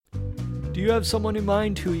Do you have someone in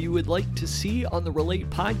mind who you would like to see on the Relate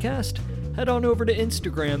podcast? Head on over to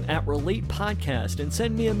Instagram at Relate Podcast and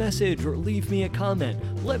send me a message or leave me a comment.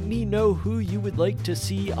 Let me know who you would like to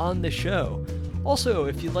see on the show. Also,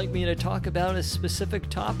 if you'd like me to talk about a specific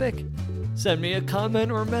topic, send me a comment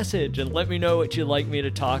or message and let me know what you'd like me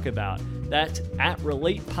to talk about. That's at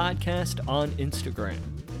Relate Podcast on Instagram.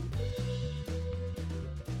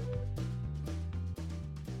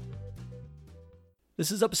 This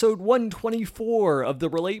is episode 124 of the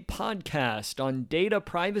Relate Podcast on data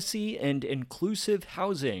privacy and inclusive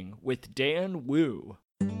housing with Dan Wu.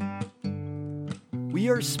 We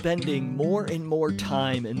are spending more and more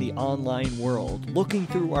time in the online world, looking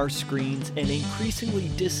through our screens and increasingly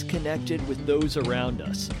disconnected with those around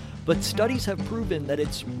us. But studies have proven that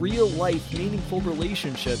it's real-life, meaningful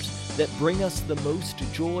relationships that bring us the most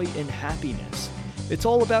joy and happiness. It's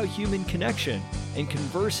all about human connection and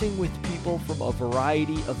conversing with people from a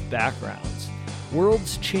variety of backgrounds.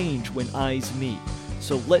 Worlds change when eyes meet,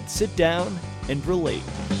 so let's sit down and relate.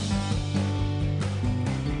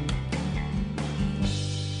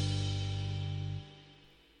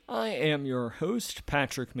 I am your host,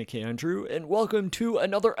 Patrick McAndrew, and welcome to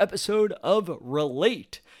another episode of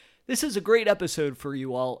Relate. This is a great episode for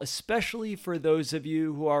you all, especially for those of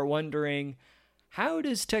you who are wondering, how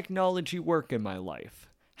does technology work in my life?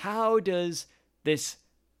 How does this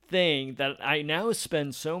thing that I now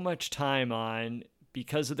spend so much time on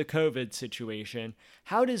because of the COVID situation,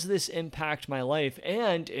 how does this impact my life?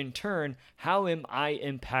 And in turn, how am I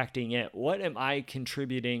impacting it? What am I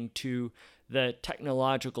contributing to the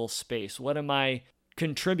technological space? What am I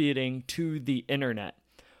contributing to the internet?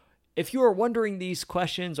 If you are wondering these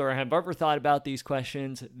questions or have ever thought about these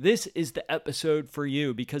questions, this is the episode for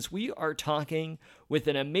you because we are talking with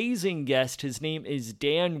an amazing guest. His name is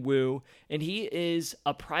Dan Wu, and he is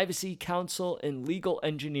a privacy counsel and legal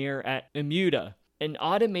engineer at Immuta, an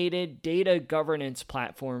automated data governance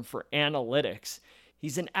platform for analytics.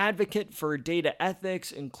 He's an advocate for data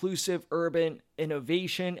ethics, inclusive urban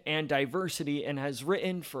innovation, and diversity, and has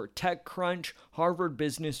written for TechCrunch, Harvard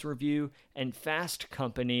Business Review, and Fast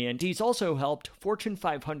Company. And he's also helped Fortune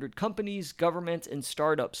 500 companies, governments, and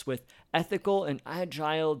startups with ethical and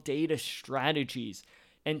agile data strategies.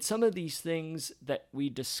 And some of these things that we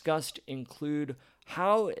discussed include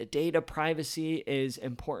how data privacy is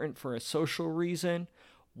important for a social reason,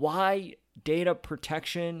 why data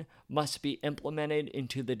protection must be implemented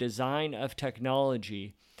into the design of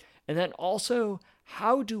technology, and then also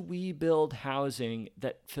how do we build housing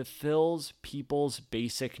that fulfills people's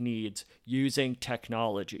basic needs using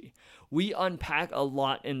technology. We unpack a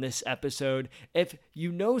lot in this episode. If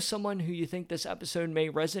you know someone who you think this episode may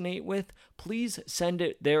resonate with, please send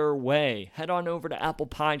it their way. Head on over to Apple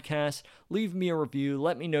Podcasts, leave me a review,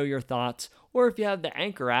 let me know your thoughts, or if you have the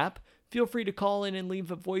Anchor app, feel free to call in and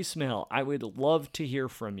leave a voicemail. I would love to hear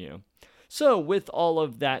from you. So with all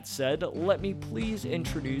of that said, let me please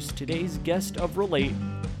introduce today's guest of Relate,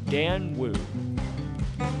 Dan Wu.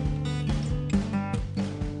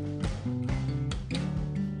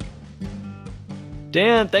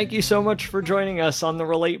 Dan, thank you so much for joining us on the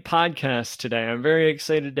Relate podcast today. I'm very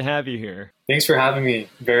excited to have you here. Thanks for having me.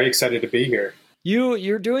 Very excited to be here.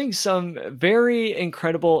 You're doing some very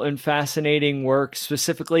incredible and fascinating work,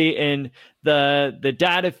 specifically in the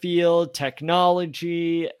data field,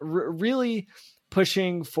 technology, really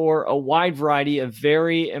pushing for a wide variety of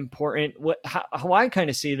very important, how I kind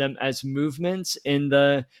of see them as movements in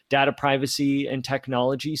the data privacy and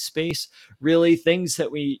technology space, really things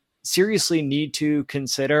that we seriously need to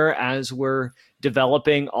consider as we're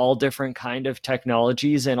developing all different kind of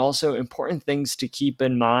technologies, and also important things to keep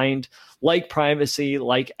in mind, like privacy,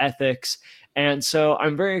 like ethics. And so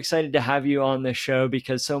I'm very excited to have you on this show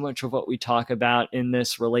because so much of what we talk about in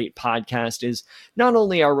this Relate podcast is not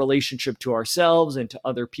only our relationship to ourselves and to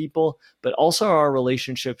other people, but also our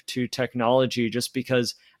relationship to technology, just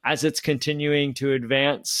because as it's continuing to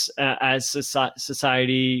advance, as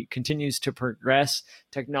society continues to progress,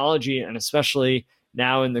 technology, and especially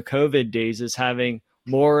now in the COVID days, is having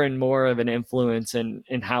more and more of an influence in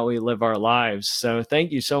how we live our lives. So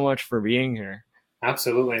thank you so much for being here.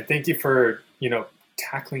 Absolutely. And thank you for,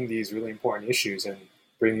 tackling these really important issues and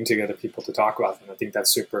bringing together people to talk about them. I think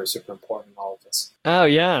that's super, super important in all of this. Oh,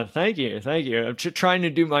 yeah. Thank you. Thank you. I'm trying to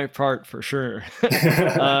do my part for sure.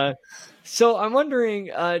 So I'm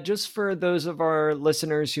wondering, just for those of our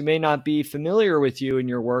listeners who may not be familiar with you and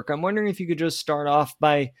your work, I'm wondering if you could just start off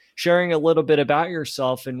by sharing a little bit about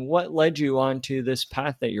yourself and what led you onto this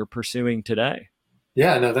path that you're pursuing today.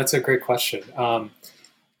 Yeah, no, that's a great question.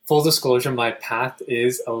 Full disclosure, my path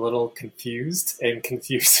is a little confused and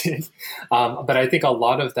confusing. But I think a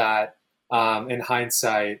lot of that in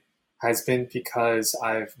hindsight, has been because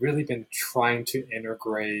I've really been trying to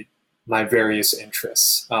integrate my various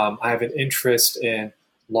interests. I have an interest in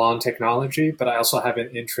law and technology, but I also have an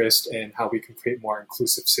interest in how we can create more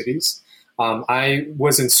inclusive cities. I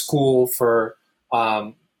was in school for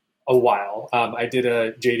a while. I did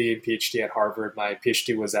a JD and PhD at Harvard. My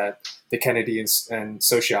PhD was at the Kennedy in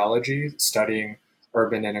sociology, studying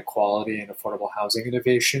urban inequality and affordable housing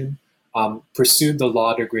innovation. Pursued the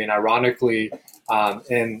law degree, and ironically,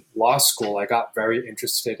 in law school, I got very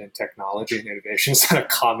interested in technology and innovation. It's not a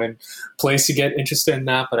common place to get interested in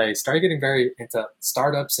that, but I started getting very into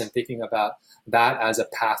startups and thinking about that as a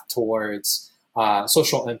path towards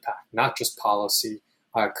social impact, not just policy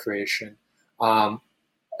creation.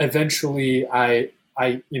 Eventually, I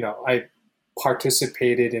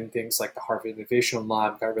participated in things like the Harvard Innovation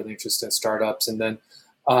Lab, got really interested in startups, and then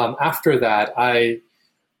after that, I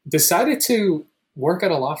decided to work at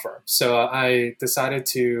a law firm. So I decided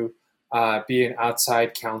to be an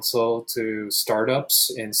outside counsel to startups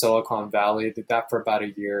in Silicon Valley. Did that for about a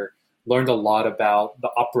year. Learned a lot about the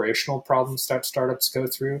operational problems that startups go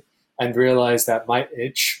through, and realized that my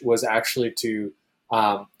itch was actually to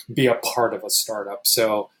be a part of a startup.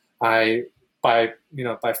 So by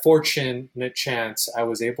fortunate chance, I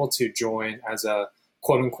was able to join as a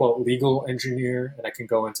quote unquote legal engineer, and I can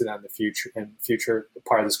go into that in the future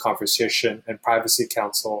part of this conversation, and privacy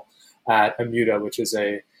counsel at Immuta, which is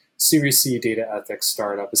a Series C data ethics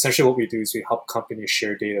startup. Essentially what we do is we help companies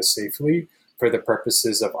share data safely for the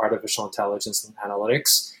purposes of artificial intelligence and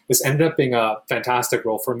analytics. This ended up being a fantastic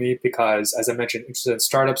role for me because, as I mentioned, interested in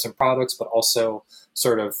startups and products, but also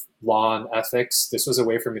sort of law and ethics. This was a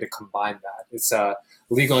way for me to combine that. It's a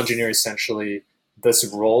legal engineer, essentially this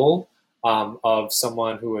role of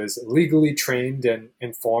someone who is legally trained and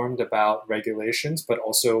informed about regulations, but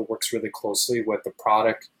also works really closely with the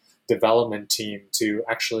product development team to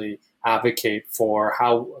actually advocate for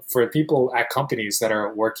people at companies that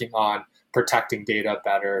are working on protecting data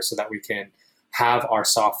better so that we can have our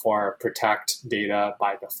software protect data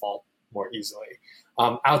by default more easily.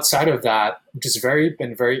 Outside of that, just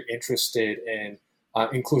been very interested in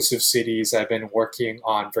inclusive cities. I've been working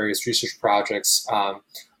on various research projects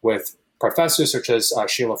with professors such as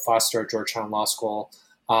Sheila Foster at Georgetown Law School,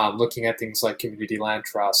 looking at things like community land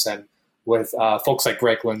trusts, and with folks like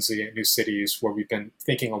Greg Lindsay at New Cities, where we've been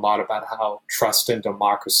thinking a lot about how trust and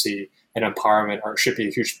democracy and empowerment should be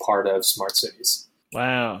a huge part of smart cities.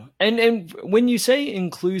 Wow. And when you say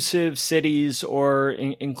inclusive cities or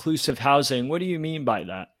inclusive housing, what do you mean by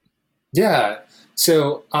that? Yeah.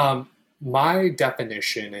 So my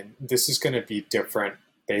definition, and this is going to be different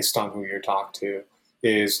based on who you're talking to,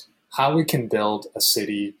 is how we can build a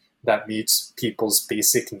city that meets people's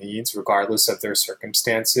basic needs regardless of their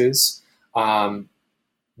circumstances,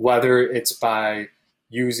 whether it's by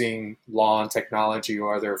using law and technology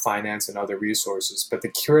or other finance and other resources. But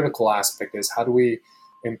the critical aspect is, how do we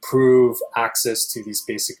improve access to these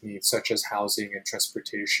basic needs, such as housing and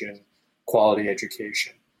transportation, quality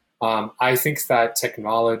education? I think that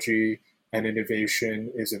technology and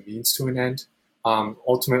innovation is a means to an end.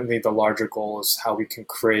 Ultimately, the larger goal is how we can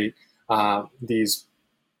create these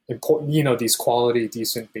important, these quality,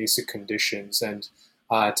 decent, basic conditions. And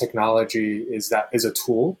technology is a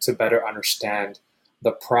tool to better understand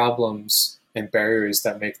the problems and barriers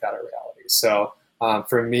that make that a reality. So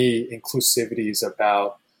for me, inclusivity is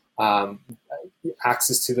about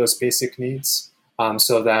access to those basic needs,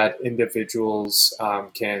 so that individuals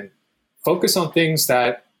can focus on things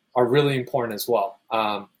that are really important as well.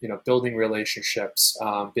 Building relationships,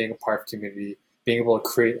 being a part of community, being able to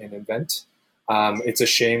create and invent. It's a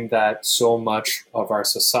shame that so much of our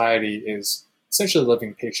society is essentially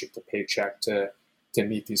living paycheck to paycheck to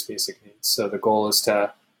meet these basic needs. So the goal is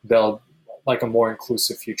to build like a more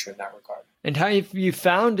inclusive future in that regard. And how have you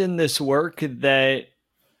found in this work that,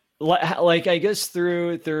 like, I guess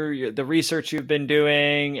through the research you've been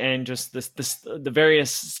doing and just the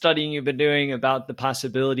various studying you've been doing about the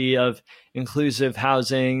possibility of inclusive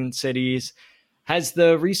housing cities, has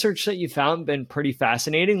the research that you found been pretty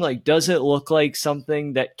fascinating? Like, does it look like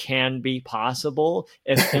something that can be possible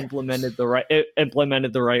if implemented the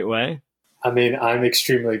right way? I mean, I'm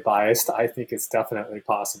extremely biased. I think it's definitely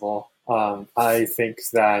possible. I think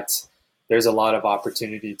that there's a lot of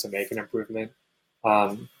opportunity to make an improvement.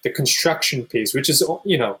 The construction piece, which is,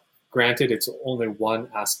 granted, it's only one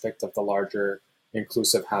aspect of the larger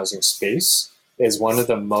inclusive housing space, is one of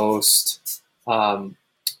the most,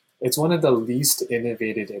 it's one of the least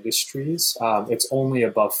innovated industries. It's only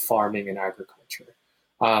above farming and agriculture.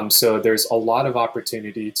 So there's a lot of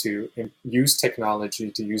opportunity to use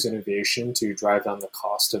technology, to use innovation to drive down the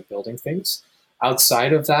cost of building things.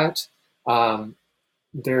 Outside of that, um,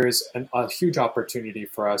 there's a huge opportunity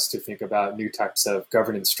for us to think about new types of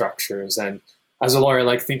governance structures. And as a lawyer, I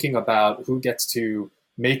like thinking about who gets to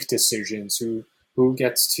make decisions, who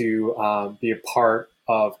gets to be a part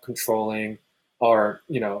of controlling or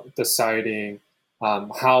deciding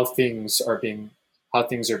how things are being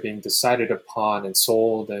decided upon and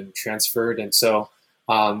sold and transferred. And so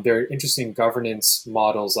there are interesting governance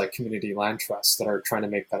models like community land trusts that are trying to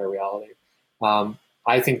make that a reality. Um,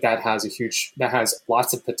 I think that has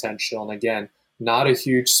lots of potential, and again, not a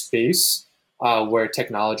huge space where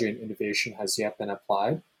technology and innovation has yet been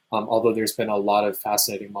applied. Although there's been a lot of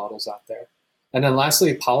fascinating models out there. And then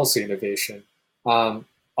lastly, policy innovation.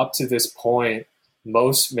 Up to this point,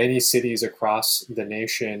 many cities across the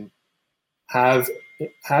nation have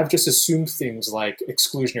have just assumed things like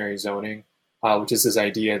exclusionary zoning, which is this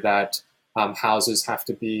idea that houses have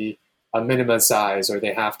to be a minimum size, or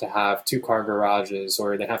they have to have two-car garages,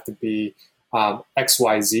 or they have to be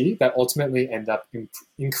XYZ, that ultimately end up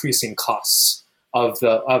increasing costs of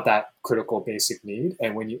that critical basic need.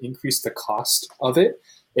 And when you increase the cost of it,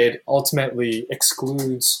 it ultimately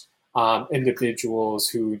excludes individuals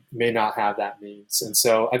who may not have that means. And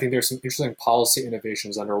so I think there's some interesting policy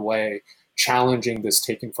innovations underway challenging this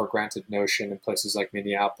taken for granted notion in places like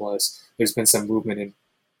Minneapolis. There's been some movement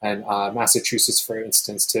in Massachusetts, for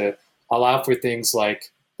instance, to allow for things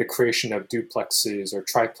like the creation of duplexes or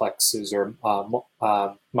triplexes or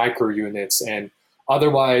micro units and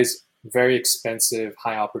otherwise very expensive,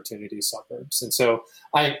 high opportunity suburbs. And so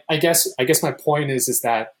I guess my point is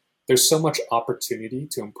that there's so much opportunity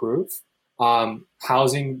to improve.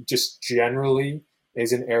 Housing just generally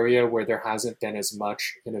is an area where there hasn't been as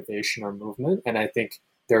much innovation or movement. And I think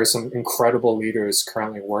there are some incredible leaders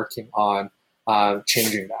currently working on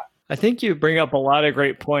changing that. I think you bring up a lot of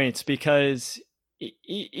great points because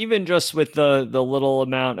even just with the little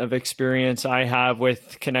amount of experience I have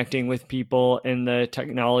with connecting with people in the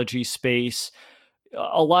technology space,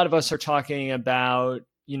 a lot of us are talking about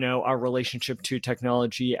our relationship to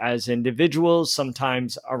technology as individuals,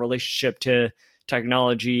 sometimes our relationship to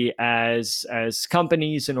technology as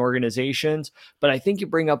companies and organizations. But I think you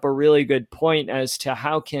bring up a really good point as to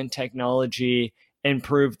how can technology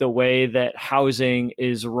improve the way that housing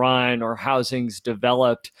is run or housing's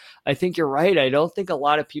developed. I think you're right. I don't think a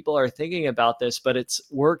lot of people are thinking about this, but it's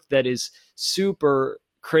work that is super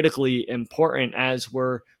critically important as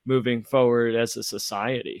we're moving forward as a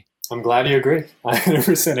society. I'm glad you agree. I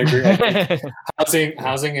 100% agree. I think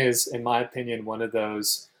housing is, in my opinion, one of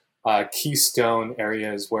those keystone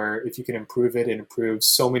areas where if you can improve it, it improves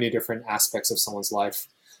so many different aspects of someone's life.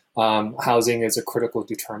 Housing is a critical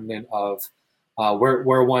determinant of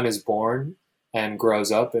where one is born and grows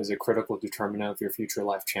up is a critical determinant of your future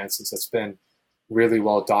life chances. That's been really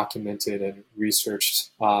well documented and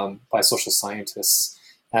researched by social scientists.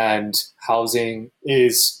 And housing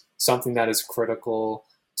is something that is critical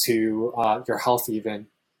to your health even,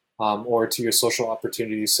 or to your social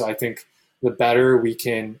opportunities. So I think the better we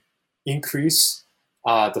can increase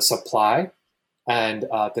the supply and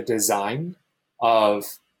the design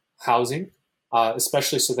of housing,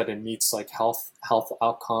 especially so that it meets like health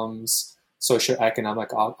outcomes,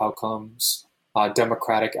 socioeconomic outcomes,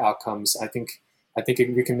 democratic outcomes. I think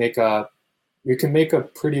we can make a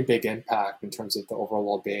pretty big impact in terms of the overall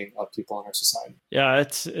well-being of people in our society. Yeah,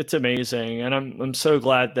 it's amazing, and I'm so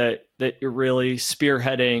glad that you're really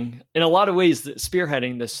spearheading in a lot of ways,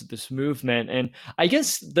 spearheading this movement. And I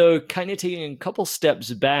guess though, kind of taking a couple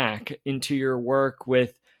steps back into your work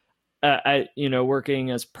with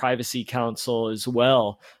working as privacy counsel as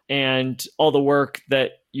well, and all the work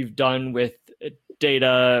that you've done with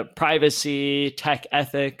data privacy, tech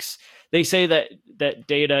ethics. They say that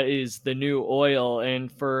data is the new oil,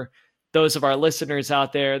 and for those of our listeners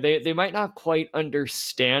out there, they might not quite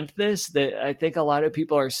understand this. That I think a lot of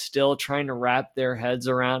people are still trying to wrap their heads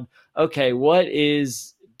around. Okay, what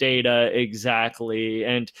is data exactly?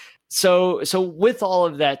 And so with all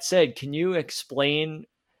of that said, can you explain,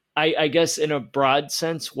 I guess, in a broad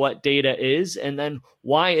sense, what data is, and then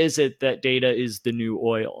why is it that data is the new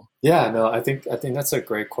oil? Yeah, no, I think that's a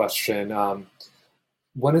great question.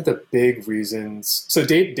 One of the big reasons, so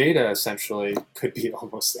data essentially could be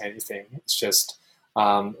almost anything. It's just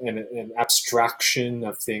an abstraction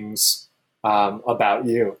of things about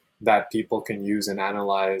you that people can use and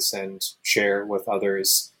analyze and share with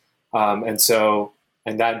others. And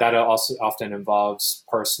that also often involves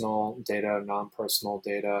personal data, non-personal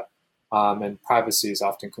data, and privacy is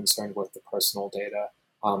often concerned with the personal data.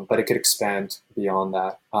 but it could expand beyond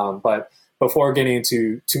that. But before getting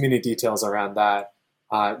into too many details around that,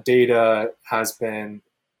 data has been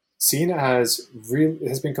seen as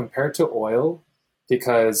has been compared to oil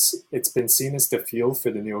because it's been seen as the fuel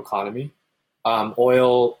for the new economy.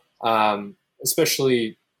 Oil,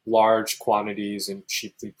 especially large quantities and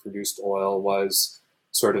cheaply produced oil, was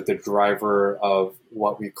sort of the driver of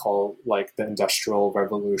what we call like the industrial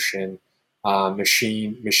revolution,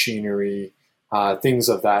 machinery, things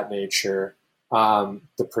of that nature.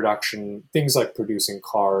 The production, things like producing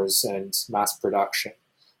cars and mass production.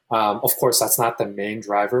 Of course, that's not the main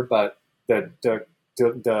driver, but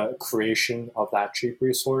the creation of that cheap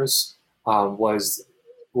resource was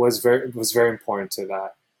very important to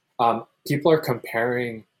that. People are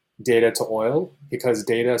comparing data to oil because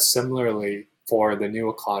data, similarly for the new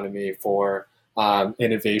economy, for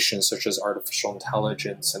innovations such as artificial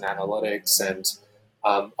intelligence and analytics and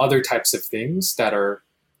other types of things that are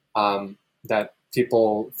that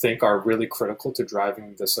people think are really critical to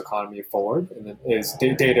driving this economy forward, and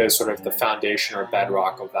data is sort of the foundation or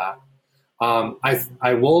bedrock of that.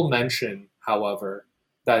 I will mention, however,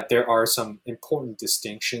 that there are some important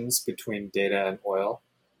distinctions between data and oil.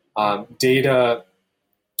 Data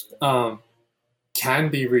can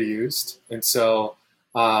be reused, and so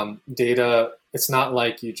data, it's not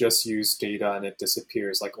like you just use data and it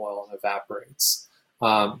disappears like oil and evaporates.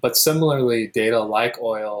 But similarly, data like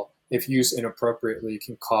oil, if used inappropriately,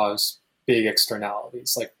 can cause big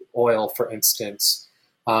externalities. Like oil, for instance,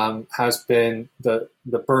 has been the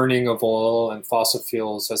burning of oil and fossil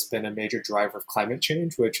fuels has been a major driver of climate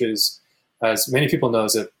change, which is, as many people know,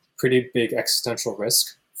 is a pretty big existential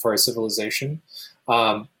risk for a civilization.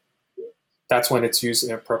 That's when it's used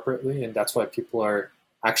inappropriately, and that's why people are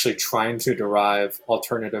actually trying to derive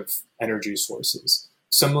alternative energy sources.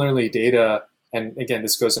 Similarly, data, and again,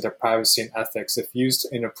 this goes into privacy and ethics, if used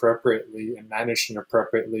inappropriately and managed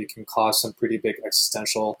inappropriately, can cause some pretty big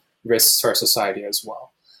existential risks to our society as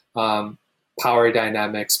well. Power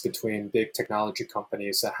dynamics between big technology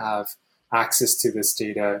companies that have access to this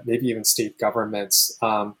data, maybe even state governments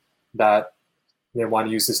that they want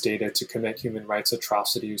to use this data to commit human rights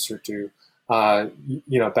atrocities or to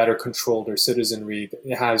better control their citizenry.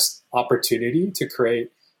 It has opportunity to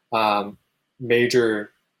create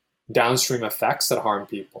major downstream effects that harm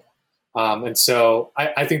people. And so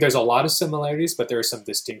I think there's a lot of similarities, but there are some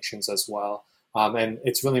distinctions as well. And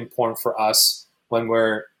it's really important for us when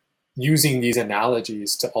we're using these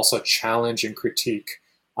analogies to also challenge and critique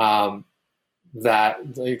that,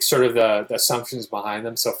 like, sort of the assumptions behind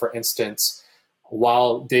them. So for instance,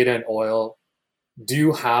 while data and oil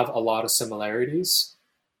do have a lot of similarities,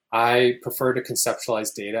 I prefer to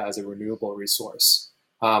conceptualize data as a renewable resource.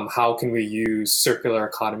 How can we use circular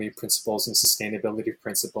economy principles and sustainability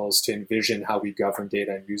principles to envision how we govern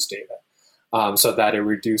data and use data, so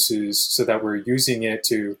that we're using it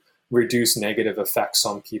to reduce negative effects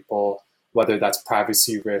on people, whether that's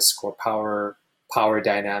privacy risk or power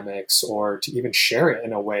dynamics, or to even share it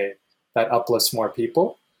in a way that uplifts more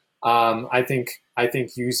people. I think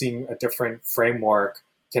using a different framework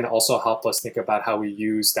can also help us think about how we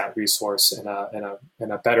use that resource in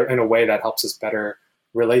a way that helps us better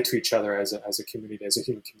relate to each other as a community, as a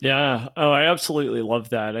human community. Yeah. Oh, I absolutely love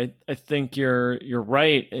that. I think you're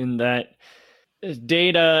right in that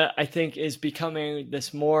data, I think, is becoming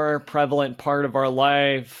this more prevalent part of our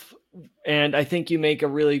life. And I think you make a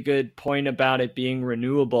really good point about it being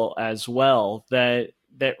renewable as well, that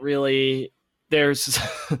really there's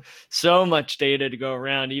so much data to go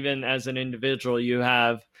around. Even as an individual, you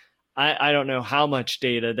have, I don't know how much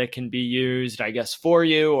data that can be used, I guess, for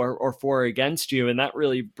you or for against you. And that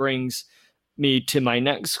really brings me to my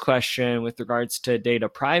next question with regards to data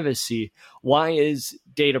privacy. Why is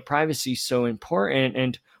data privacy so important,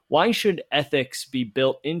 and why should ethics be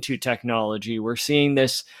built into technology? We're seeing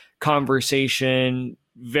this conversation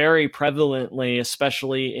very prevalently,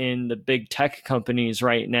 especially in the big tech companies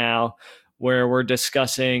right now, where we're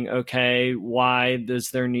discussing, okay, why does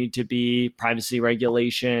there need to be privacy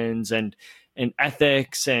regulations and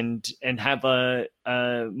ethics and have a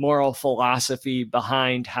moral philosophy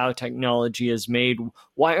behind how technology is made?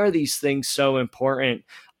 Why are these things so important?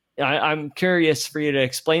 I'm curious for you to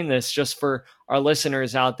explain this, just for our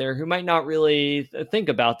listeners out there who might not really think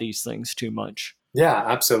about these things too much. Yeah,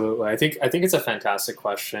 absolutely. I think it's a fantastic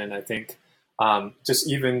question. I think just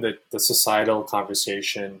even the societal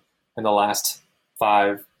conversation in the last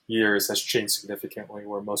 5 years has changed significantly,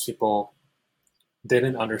 where most people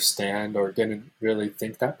didn't understand or didn't really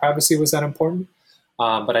think that privacy was that important.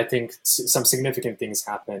 But I think some significant things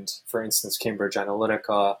happened. For instance, Cambridge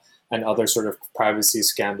Analytica and other sort of privacy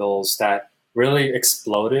scandals that really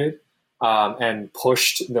exploded and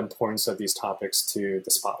pushed the importance of these topics to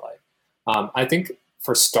the spotlight. I think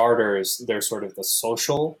for starters, there's sort of the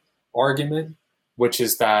social argument, which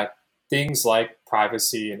is that things like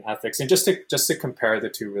privacy and ethics, and just to compare the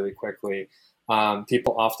two really quickly,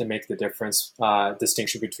 people often make the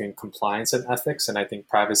distinction between compliance and ethics, and I think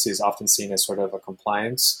privacy is often seen as sort of a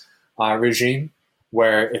compliance regime,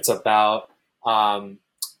 where it's about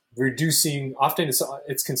reducing. Often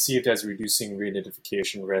it's conceived as reducing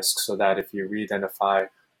re-identification risk, so that if you re-identify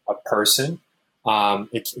a person,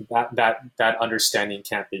 that understanding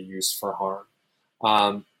can't be used for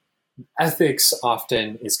harm. Ethics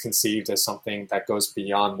often is conceived as something that goes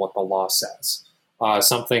beyond what the law says.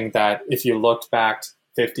 Something that if you looked back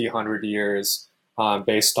 50, 100 years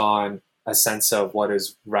based on a sense of what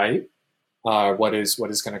is right, what is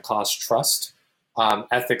going to cause trust,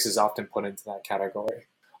 ethics is often put into that category.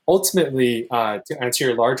 Ultimately, to answer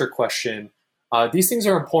your larger question, these things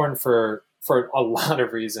are important for a lot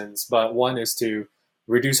of reasons, but one is to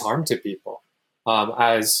reduce harm to people.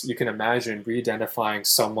 As you can imagine, re-identifying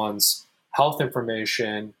someone's health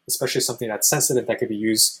information, especially something that's sensitive that could be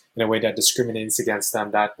used in a way that discriminates against them,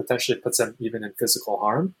 that potentially puts them even in physical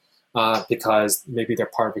harm because maybe they're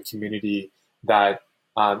part of a community that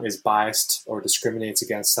is biased or discriminates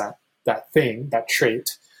against that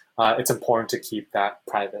trait. It's important to keep that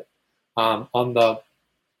private. On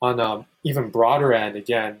an even broader end,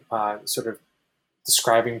 again, sort of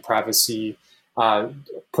describing privacy,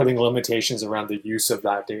 putting limitations around the use of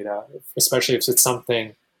that data, especially if it's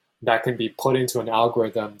something that can be put into an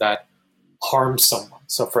algorithm that harms someone.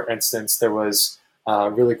 So, for instance, there was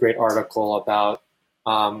a really great article about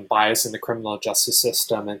bias in the criminal justice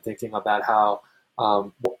system and thinking about how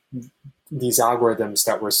these algorithms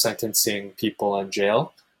that were sentencing people in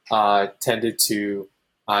jail tended to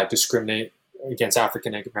discriminate against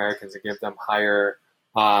African Americans and give them higher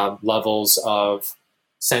levels of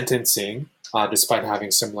sentencing, despite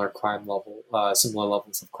having similar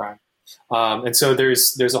levels of crime. And so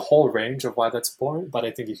there's a whole range of why that's important, but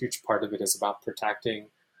I think a huge part of it is about protecting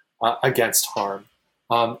against harm.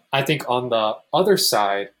 I think on the other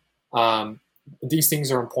side, these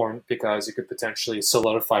things are important because you could potentially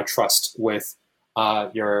solidify trust with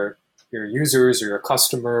your users or your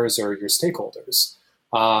customers or your stakeholders.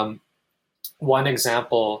 One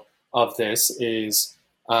example of this is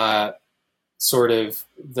there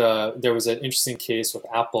was an interesting case with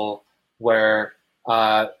Apple where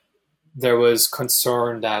there was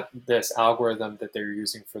concern that this algorithm that they're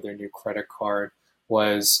using for their new credit card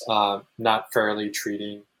was not fairly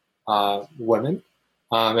treating women.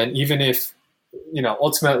 And even if,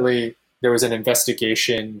 ultimately there was an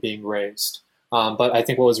investigation being raised. But I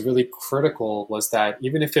think what was really critical was that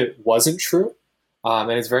even if it wasn't true,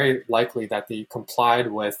 and it's very likely that they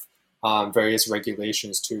complied with various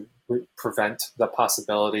regulations to prevent the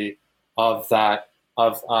possibility of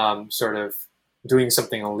sort of doing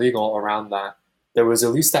something illegal around that, there was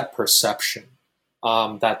at least that perception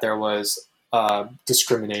that there was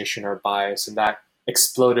discrimination or bias, and that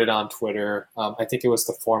exploded on Twitter. I think it was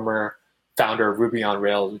the former founder of Ruby on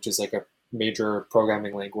Rails, which is like a major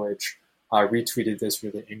programming language, retweeted this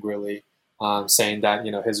really angrily, saying that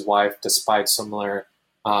his wife, despite similar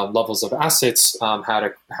levels of assets, had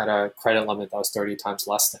a credit limit that was 30 times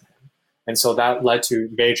less than him, and so that led to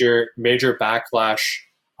major backlash.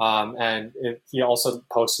 And he also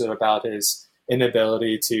posted about his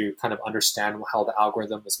inability to kind of understand how the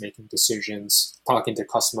algorithm was making decisions, talking to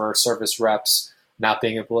customer service reps, not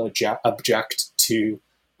being able to object to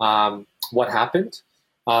what happened.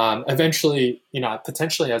 Eventually,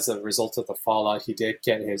 potentially as a result of the fallout, he did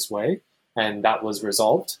get his way, and that was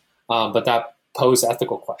resolved. But that posed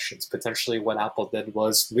ethical questions. Potentially what Apple did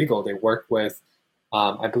was legal. They worked with,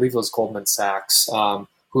 I believe it was Goldman Sachs,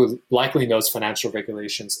 who likely knows financial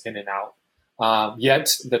regulations in and out.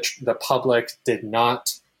 Yet the public did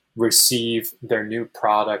not receive their new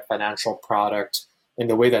financial product, in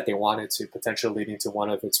the way that they wanted to, potentially leading to one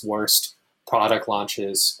of its worst product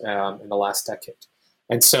launches in the last decade.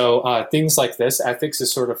 And so things like this, ethics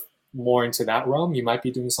is sort of more into that realm. You might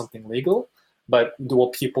be doing something legal, but will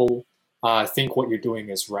people think what you're doing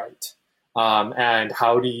is right? And and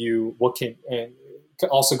it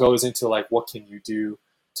also goes into like, what can you do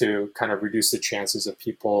to kind of reduce the chances of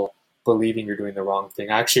people believing you're doing the wrong thing.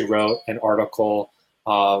 I actually wrote an article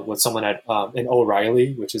with someone in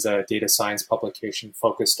O'Reilly, which is a data science publication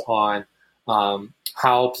focused on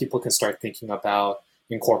how people can start thinking about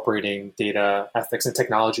incorporating data ethics and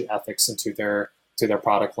technology ethics into their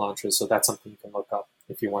product launches. So that's something you can look up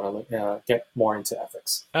if you want to get more into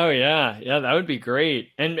ethics. Oh yeah, yeah, that would be great.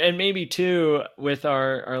 And maybe too with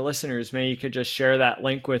our listeners, maybe you could just share that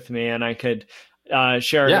link with me, and I could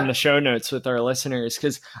share it in Yeah. the show notes with our listeners,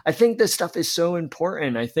 because I think this stuff is so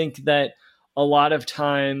important. I think that a lot of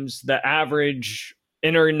times the average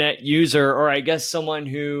internet user, or I guess someone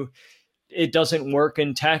who it doesn't work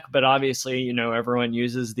in tech, but obviously, everyone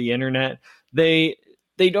uses the internet. They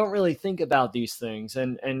they don't really think about these things,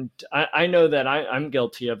 and I know that I'm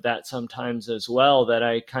guilty of that sometimes as well. That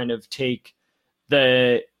I kind of take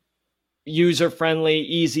the user friendly,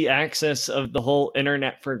 easy access of the whole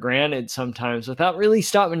internet for granted sometimes, without really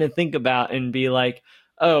stopping to think about and be like,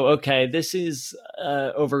 oh, okay, this is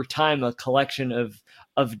over time a collection of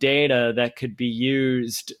data that could be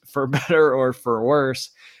used for better or for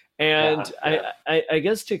worse. Yeah. And I, Yeah. I, I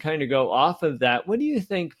guess to kind of go off of that, what do you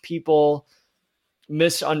think people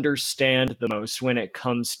misunderstand the most when it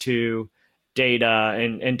comes to data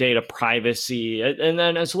and data privacy, and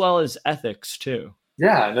then as well as ethics too?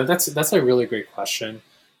 Yeah, no, that's a really great question.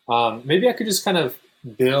 Maybe I could just kind of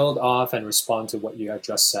build off and respond to what you had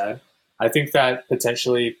just said. I think that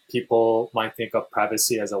potentially people might think of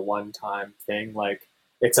privacy as a one-time thing, like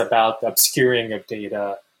it's about the obscuring of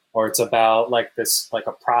data, or it's about like this, like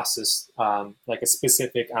a process, like a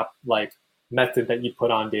specific app, like method that you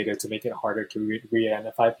put on data to make it harder to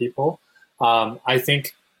re-identify people. I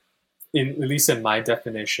think, at least in my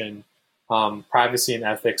definition, privacy and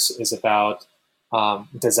ethics is about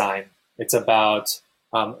design. It's about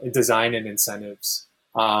design and incentives.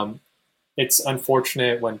 It's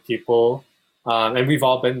unfortunate when people, and we've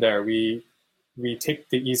all been there. We take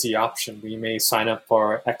the easy option. We may sign up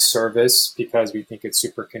for X service because we think it's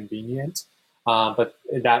super convenient, but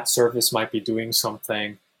that service might be doing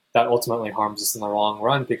something that ultimately harms us in the long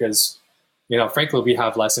run because, frankly, we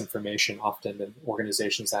have less information often than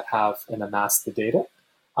organizations that have and amass the data.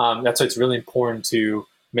 That's why it's really important to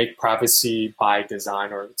make privacy by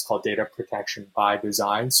design, or it's called data protection by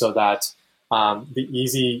design, so that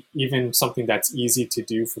even something that's easy to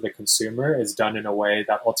do for the consumer is done in a way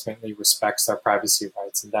that ultimately respects their privacy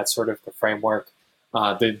rights. And that's sort of the framework,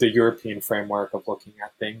 the European framework of looking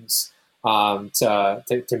at things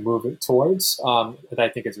to move it towards, that I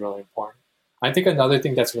think is really important. I think another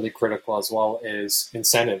thing that's really critical as well is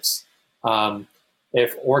incentives.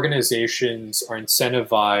 If organizations are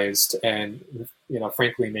incentivized and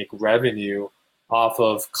frankly make revenue off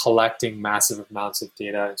of collecting massive amounts of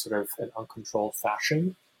data in sort of an uncontrolled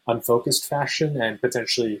fashion, unfocused fashion, and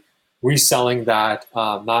potentially reselling that,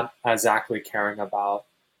 not exactly caring about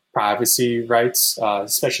privacy rights,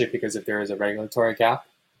 especially because if there is a regulatory gap,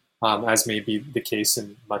 as may be the case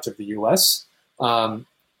in much of the US,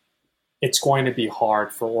 it's going to be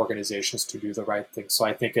hard for organizations to do the right thing. So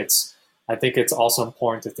I think it's also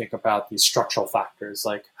important to think about these structural factors,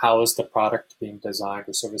 like how is the product being designed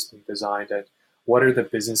or service being designed, and what are the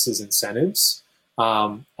business's incentives?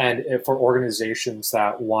 And if for organizations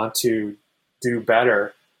that want to do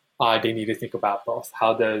better, they need to think about both.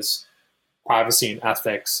 How does privacy and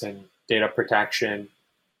ethics and data protection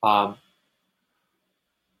part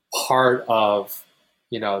of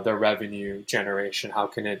the revenue generation? How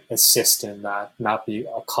can it assist in that, not be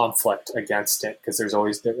a conflict against it? Because there's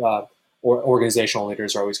always or organizational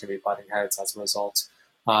leaders are always going to be butting heads as a result.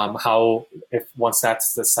 How, if once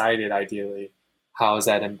that's decided, ideally, how is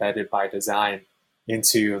that embedded by design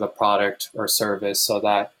into the product or service so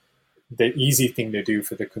that the easy thing to do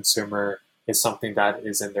for the consumer is something that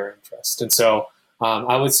is in their interest? And so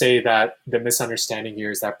I would say that the misunderstanding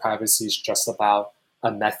here is that privacy is just about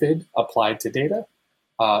a method applied to data,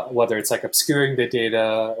 whether it's like obscuring the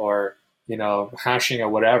data or hashing or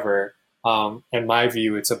whatever. In my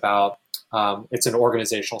view, it's about it's an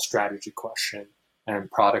organizational strategy question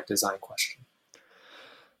and product design question.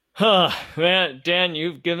 Huh, man, Dan,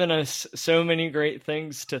 you've given us so many great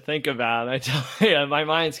things to think about. I tell you, my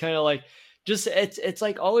mind's kind of like, just it's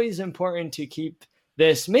like always important to keep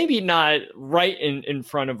this maybe not right in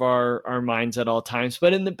front of our minds at all times,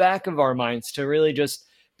 but in the back of our minds, to really just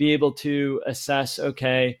be able to assess,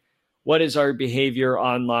 okay, what is our behavior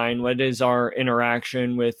online? What is our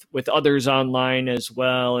interaction with others online as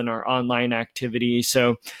well, and our online activity?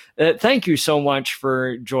 So thank you so much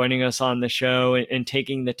for joining us on the show and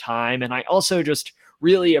taking the time. And I also just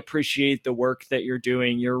really appreciate the work that you're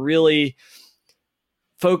doing. You're really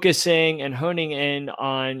focusing and honing in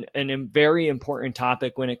on a very important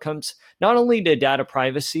topic when it comes not only to data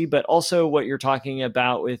privacy, but also what you're talking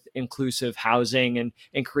about with inclusive housing and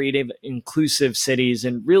creative inclusive cities,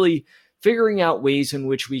 and really figuring out ways in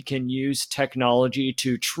which we can use technology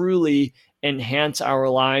to truly enhance our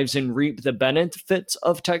lives and reap the benefits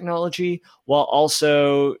of technology while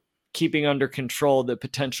also keeping under control the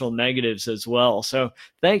potential negatives as well. So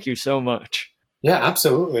thank you so much. Yeah,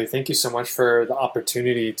 absolutely. Thank you so much for the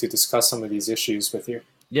opportunity to discuss some of these issues with you.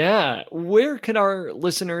 Yeah. Where can our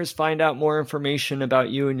listeners find out more information about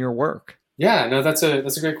you and your work? Yeah, no, that's a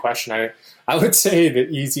great question. I would say the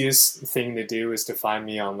easiest thing to do is to find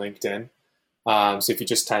me on LinkedIn. So if you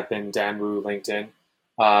just type in Dan Wu LinkedIn,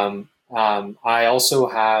 I also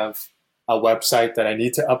have a website that I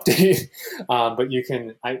need to update, but you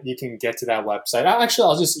can get to that website. Actually,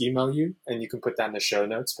 I'll just email you, and you can put that in the show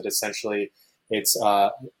notes. But essentially, it's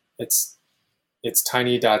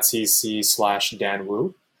tiny.cc/Dan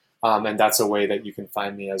Wu, and that's a way that you can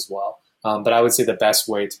find me as well. But I would say the best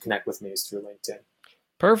way to connect with me is through LinkedIn.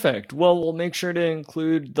 Perfect. Well, we'll make sure to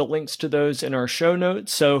include the links to those in our show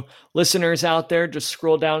notes. So listeners out there, just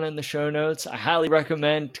scroll down in the show notes. I highly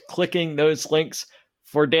recommend clicking those links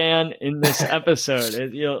for Dan in this episode.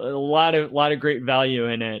 A lot of great value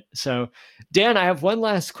in it. So Dan, I have one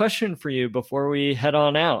last question for you before we head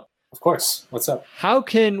on out. Of course. What's up? How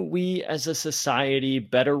can we as a society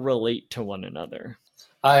better relate to one another?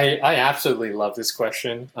 I absolutely love this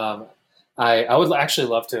question. I would actually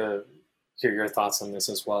love to hear your thoughts on this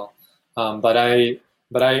as well. But I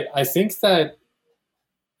think the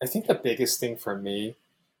biggest thing for me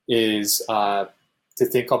is to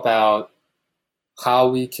think about how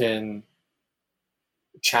we can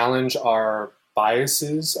challenge our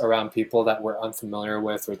biases around people that we're unfamiliar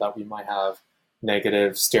with or that we might have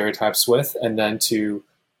negative stereotypes with, and then to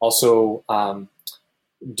also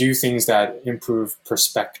do things that improve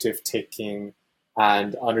perspective taking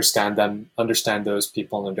and understand those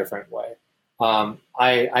people in a different way. I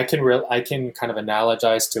can kind of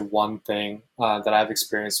analogize to one thing that I've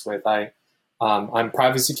experienced with. I'm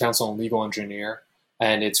privacy counsel and legal engineer,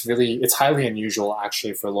 and it's highly unusual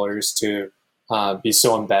actually for lawyers to be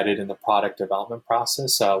so embedded in the product development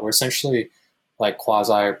process. We're essentially like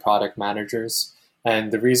quasi product managers,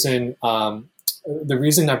 and the reason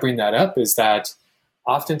I bring that up is that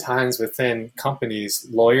oftentimes within companies,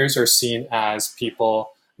 lawyers are seen as people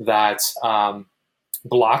that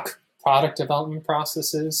block product development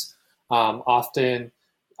processes. Often,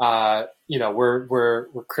 we're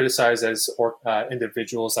criticized as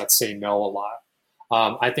individuals that say no a lot.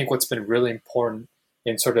 I think what's been really important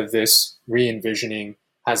in sort of this re-envisioning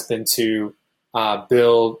has been to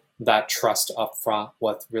build that trust up front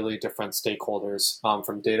with really different stakeholders,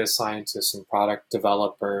 from data scientists and product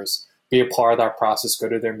developers. Be a part of that process, go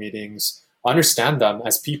to their meetings, understand them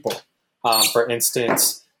as people. For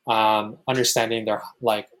instance, understanding their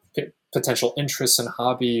potential interests and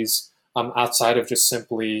hobbies outside of just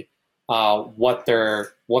simply what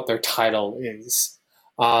their title is,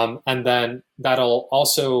 and then that'll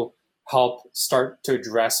also help start to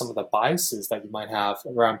address some of the biases that you might have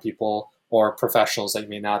around people or professionals that you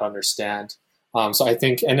may not understand. So I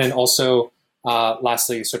think, and then also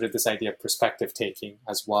lastly, sort of this idea of perspective taking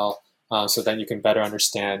as well. So that you can better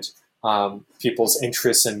understand people's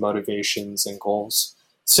interests and motivations and goals.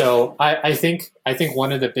 So I think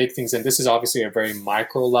one of the big things, and this is obviously a very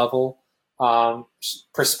micro level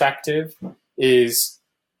perspective, is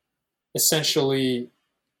essentially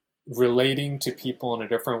relating to people in a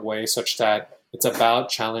different way, such that it's about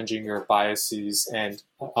challenging your biases and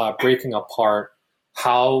breaking apart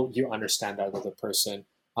how you understand that other person.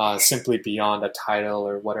 Simply beyond a title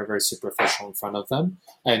or whatever is superficial in front of them,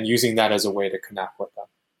 and using that as a way to connect with them.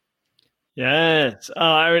 Yes,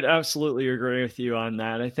 I would absolutely agree with you on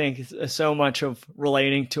that. I think so much of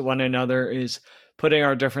relating to one another is putting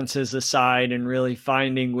our differences aside and really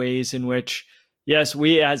finding ways in which, yes,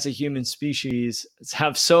 we as a human species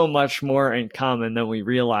have so much more in common than we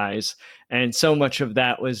realize. And so much of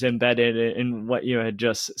that was embedded in what you had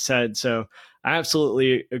just said. So I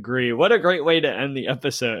absolutely agree. What a great way to end the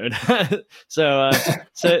episode. So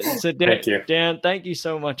Dan, thank you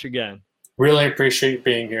so much again. Really appreciate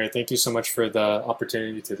being here. Thank you so much for the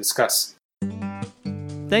opportunity to discuss.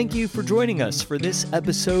 Thank you for joining us for this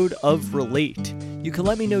episode of Relate. You can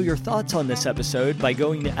let me know your thoughts on this episode by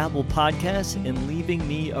going to Apple Podcasts and leaving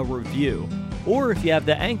me a review. Or if you have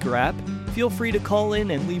the Anchor app, feel free to call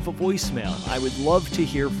in and leave a voicemail. I would love to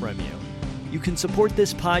hear from you. You can support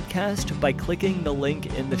this podcast by clicking the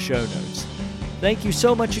link in the show notes. Thank you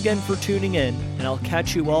so much again for tuning in, and I'll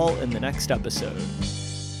catch you all in the next episode.